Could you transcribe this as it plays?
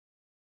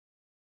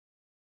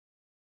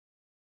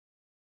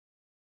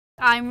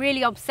I'm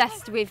really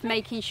obsessed with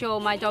making sure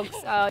my dogs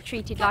are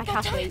treated like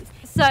athletes.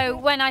 So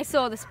when I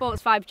saw the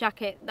Sportz Vibe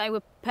jacket, they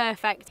were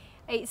perfect.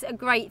 It's a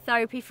great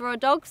therapy for our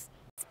dogs.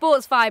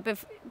 Sportz Vibe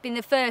have been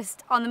the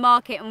first on the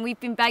market, and we've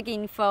been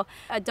begging for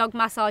a dog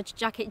massage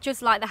jacket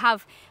just like they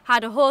have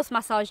had a horse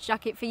massage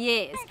jacket for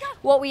years.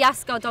 What we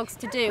ask our dogs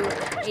to do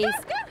is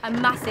a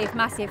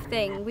massive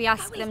thing. We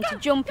ask them to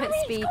jump at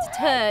speed, to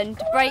turn,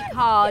 to brake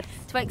hard,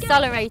 to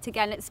accelerate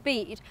again at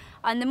speed.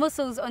 And the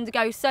muscles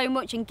undergo so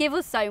much and give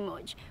us so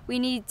much. We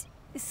need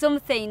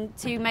something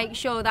to make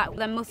sure that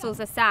their muscles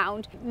are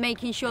sound,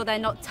 making sure they're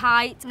not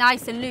tight,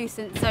 nice and loose.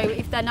 And so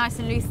if they're nice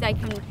and loose, they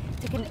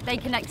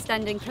can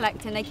extend and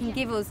collect, and they can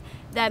give us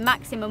their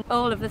maximum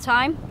all of the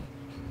time.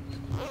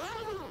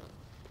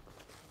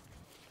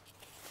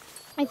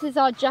 This is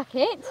our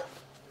jacket.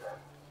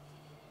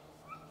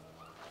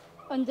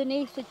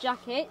 Underneath the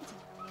jacket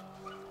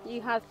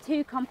you have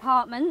two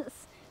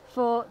compartments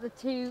for the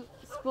two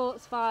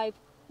Sportz Vibe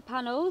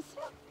panels.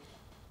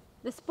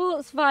 The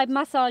Sportz Vibe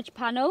massage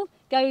panel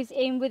goes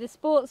in with the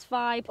Sportz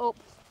Vibe up,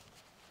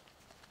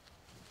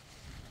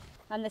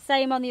 and the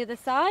same on the other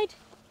side.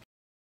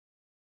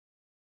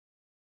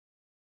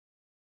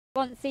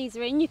 Once these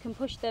are in, you can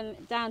push them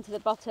down to the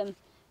bottom,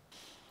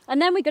 and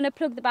then we're going to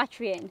plug the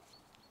battery in,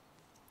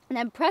 and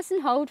then press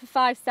and hold for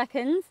 5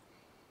 seconds,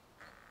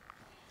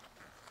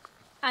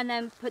 and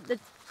then put the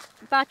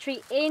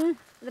battery in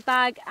the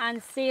bag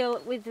and seal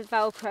with the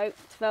Velcro.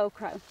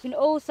 You can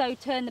also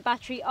turn the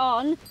battery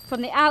on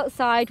from the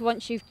outside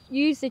once you've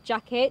used the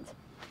jacket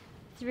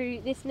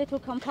through this little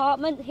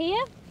compartment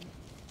here.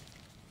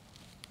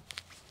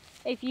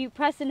 If you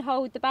press and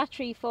hold the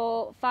battery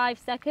for 5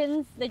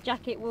 seconds, the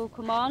jacket will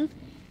come on,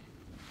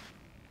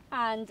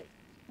 and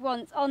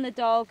once on the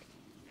dog,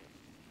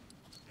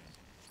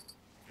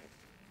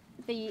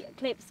 the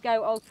clips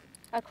go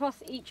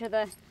across each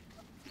other.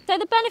 So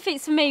the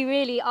benefits for me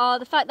really are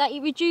the fact that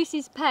it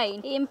reduces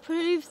pain, it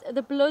improves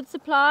the blood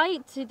supply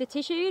to the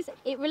tissues,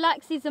 it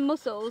relaxes the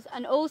muscles,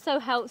 and also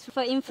helps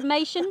for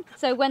inflammation.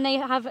 So when they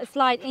have a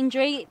slight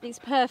injury, it's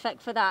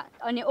perfect for that,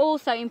 and it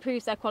also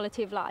improves their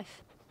quality of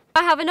life.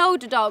 I have an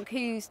older dog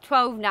who's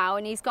 12 now,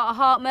 and he's got a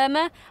heart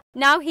murmur.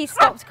 Now he's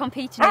stopped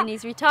competing and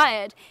he's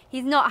retired.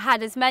 He's not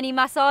had as many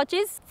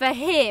massages. For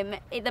him,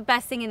 the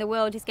best thing in the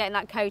world is getting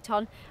that coat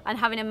on and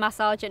having a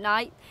massage at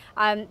night.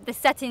 The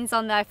setting's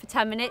on there for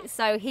 10 minutes,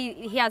 so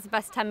he has the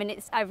best 10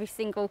 minutes every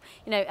single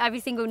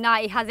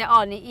night. He has it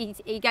on.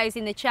 He goes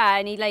in the chair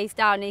and he lays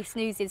down and he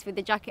snoozes with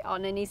the jacket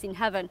on, and he's in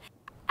heaven.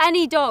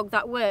 Any dog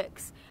that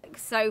works,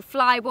 so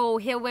fly ball,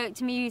 he'll work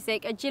to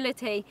music,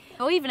 agility,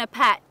 or even a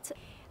pet.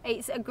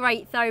 It's a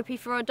great therapy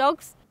for our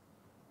dogs.